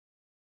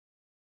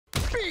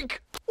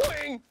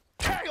wing,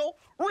 tail,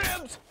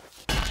 ribs,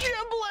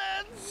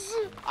 giblets!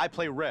 I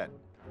play Red.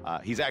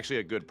 He's actually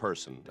a good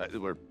person,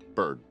 or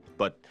bird,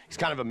 but he's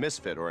kind of a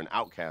misfit or an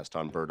outcast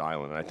on Bird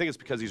Island, and I think it's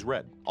because he's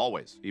red,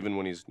 always, even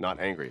when he's not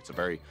angry. It's a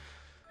very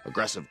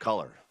aggressive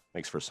color.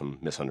 Makes for some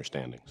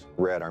misunderstandings.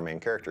 Red, our main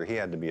character, he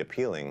had to be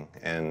appealing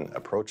and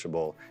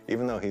approachable,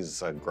 even though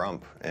he's a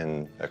grump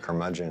and a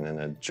curmudgeon and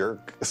a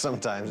jerk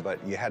sometimes,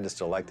 but you had to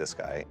still like this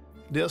guy.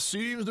 There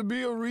seems to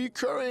be a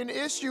recurring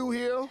issue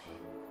here.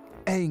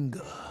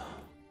 Anger.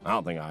 I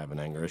don't think I have an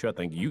anger issue. I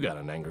think you got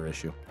an anger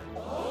issue.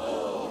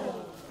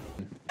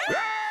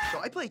 So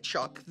I play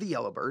Chuck, the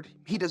yellow bird.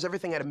 He does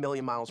everything at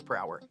 1,000,000 miles per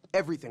hour.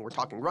 Everything. We're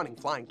talking running,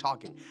 flying,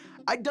 talking.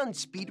 I'd done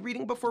speed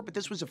reading before, but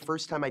this was the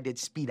first time I did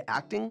speed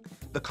acting.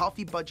 The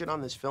coffee budget on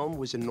this film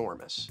was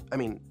enormous. I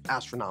mean,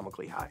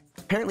 astronomically high.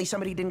 Apparently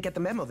somebody didn't get the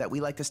memo that we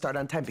like to start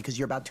on time because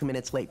you're about 2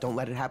 minutes late. Don't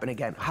let it happen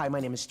again. Hi, my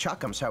name is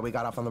Chuck. I'm sorry we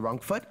got off on the wrong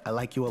foot. I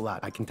like you a lot,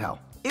 I can tell.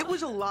 It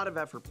was a lot of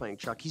effort playing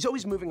Chuck. He's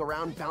always moving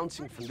around,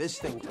 bouncing from this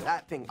thing to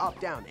that thing,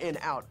 up, down, in,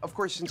 out. Of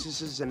course, since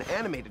this is an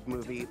animated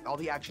movie, all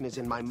the action is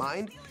in my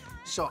mind.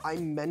 So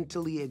I'm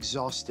mentally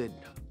exhausted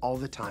all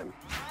the time.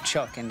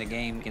 Chuck in the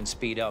game can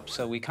speed up,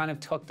 so we kind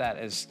of took that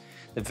as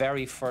the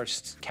very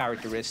first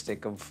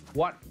characteristic of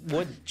what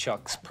would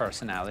Chuck's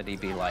personality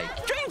be like.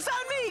 Drinks on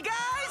me,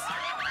 guys!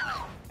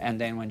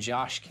 And then when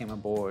Josh came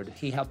aboard,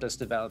 he helped us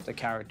develop the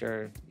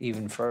character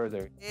even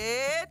further.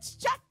 It's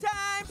Chuck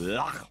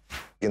time!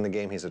 In the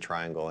game, he's a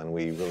triangle, and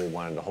we really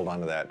wanted to hold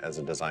on to that as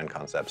a design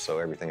concept, so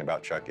everything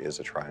about Chuck is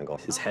a triangle.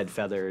 His head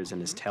feathers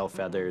and his tail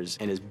feathers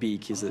and his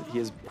beak, he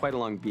has quite a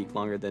long beak,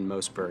 longer than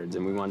most birds,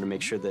 and we wanted to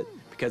make sure that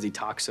because he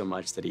talks so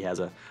much that he has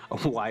a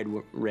wide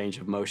range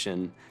of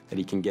motion that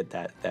he can get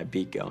that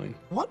beak going.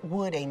 What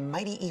would a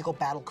mighty eagle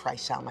battle cry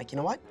sound like? You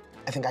know what?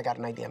 I think I got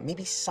an idea.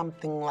 Maybe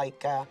something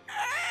like,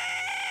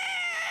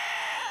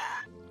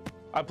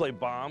 I play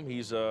Bomb.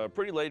 He's a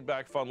pretty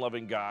laid-back,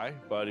 fun-loving guy,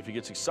 but if he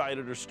gets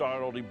excited or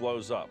startled, he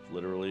blows up,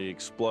 literally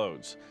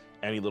explodes.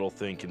 Any little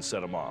thing can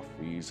set him off.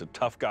 He's a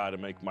tough guy to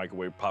make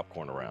microwave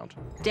popcorn around.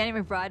 Danny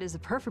McBride is the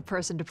perfect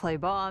person to play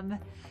Bomb.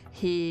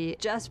 He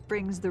just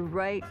brings the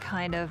right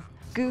kind of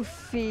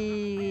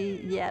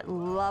goofy yet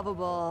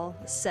lovable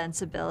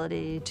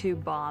sensibility to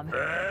Bomb.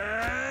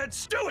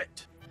 Let's do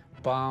it!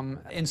 Bomb,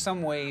 in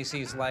some ways,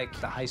 he's like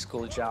the high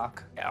school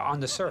jock.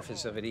 On the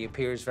surface of it, he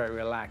appears very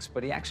relaxed,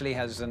 but he actually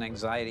has an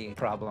anxiety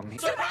problem.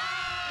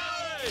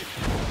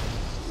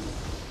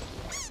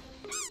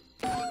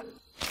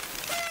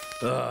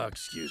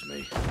 Excuse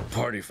me.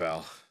 Party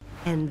foul.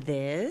 And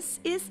this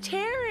is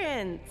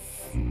Terrence.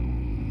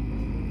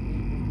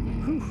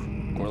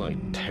 More like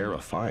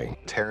terrifying.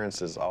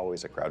 Terrence is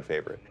always a crowd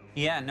favorite.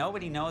 Yeah,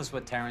 nobody knows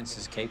what Terrence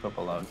is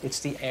capable of. It's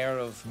the air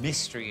of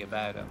mystery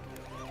about him.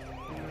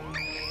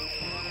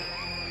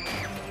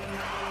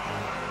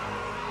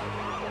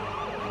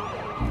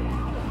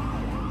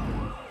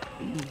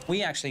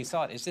 We actually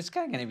thought, is this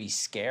guy going to be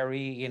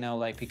scary, you know,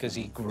 like because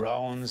he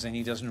groans and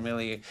he doesn't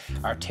really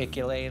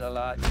articulate a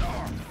lot?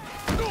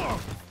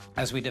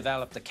 As we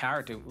developed the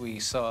character, we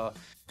saw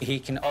he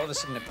can all of a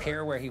sudden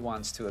appear where he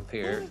wants to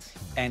appear,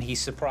 and he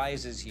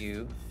surprises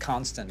you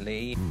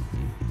constantly.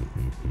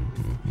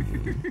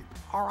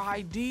 Our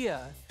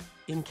idea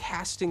in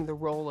casting the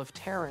role of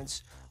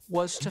Terrence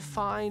was to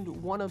find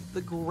one of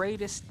the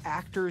greatest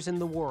actors in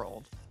the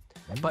world,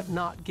 but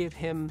not give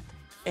him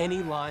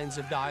any lines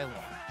of dialogue.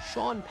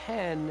 Sean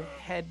Penn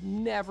had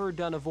never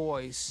done a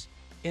voice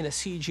in a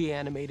CG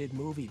animated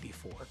movie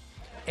before,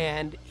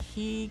 and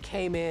he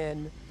came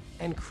in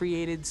and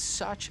created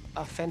such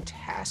a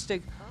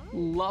fantastic,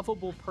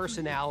 lovable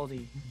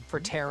personality for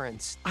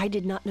Terrence. I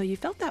did not know you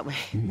felt that way.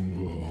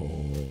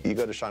 You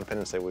go to Sean Penn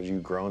and say, would you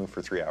groan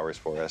for 3 hours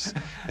for us?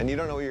 And you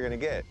don't know what you're going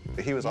to get.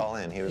 He was all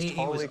in. He was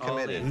totally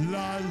committed.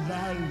 La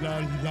la la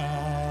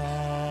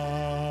la.